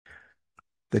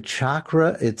The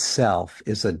chakra itself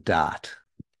is a dot.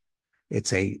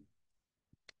 It's a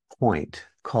point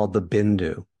called the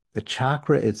bindu. The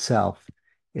chakra itself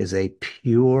is a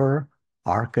pure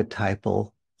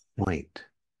archetypal point.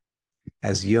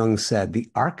 As Jung said, the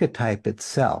archetype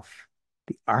itself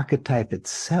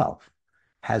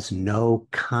has no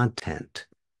content.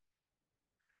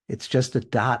 It's just a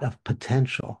dot of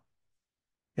potential.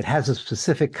 It has a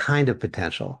specific kind of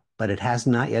potential, but it has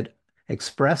not yet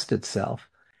expressed itself.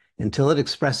 Until it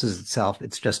expresses itself,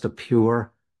 it's just a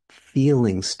pure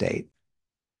feeling state.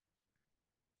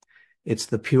 It's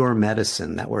the pure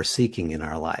medicine that we're seeking in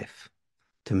our life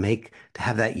to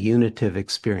have that unitive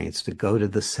experience, to go to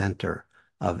the center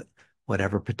of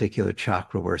whatever particular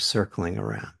chakra we're circling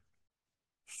around.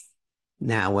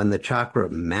 Now, when the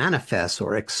chakra manifests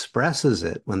or expresses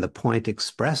it, when the point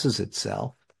expresses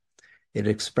itself, it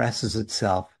expresses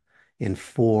itself in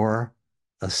four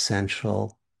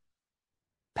essential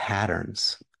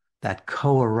patterns that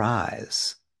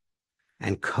co-arise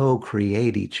and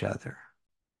co-create each other.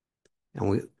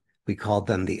 And we called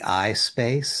them the I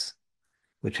space,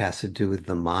 which has to do with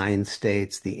the mind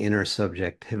states, the inner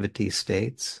subjectivity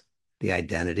states, the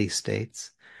identity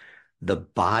states, the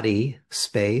body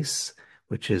space,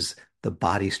 which is the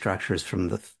body structures from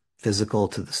the physical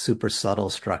to the super subtle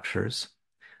structures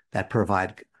that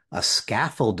provide a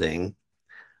scaffolding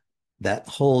that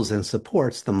holds and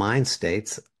supports the mind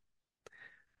states.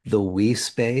 The we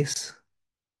space,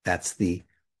 that's the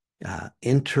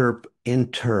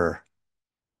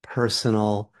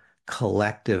interpersonal,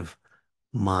 collective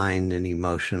mind and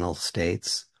emotional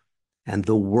states, and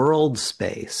the world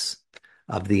space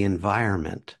of the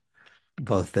environment,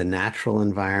 both the natural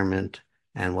environment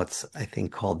and what's, I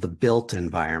think, called the built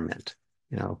environment,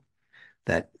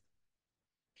 that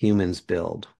humans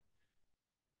build.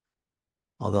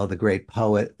 Although the great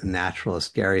poet and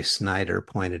naturalist Gary Snyder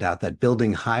pointed out that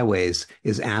building highways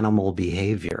is animal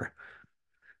behavior.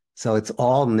 So it's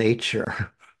all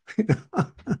nature.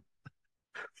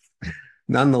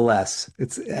 Nonetheless,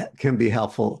 it can be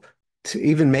helpful to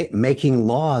even making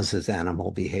laws as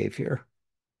animal behavior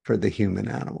for the human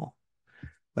animal.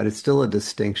 But it's still a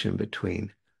distinction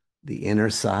between the inner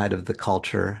side of the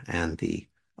culture and the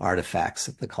artifacts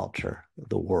of the culture,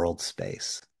 the world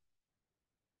space.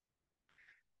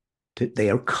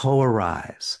 They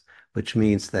co-arise, which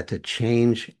means that to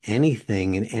change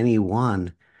anything in any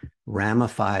one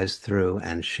ramifies through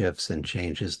and shifts and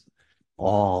changes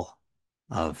all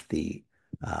of the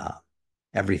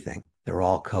everything. They're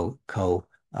all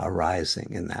co-arising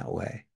in that way.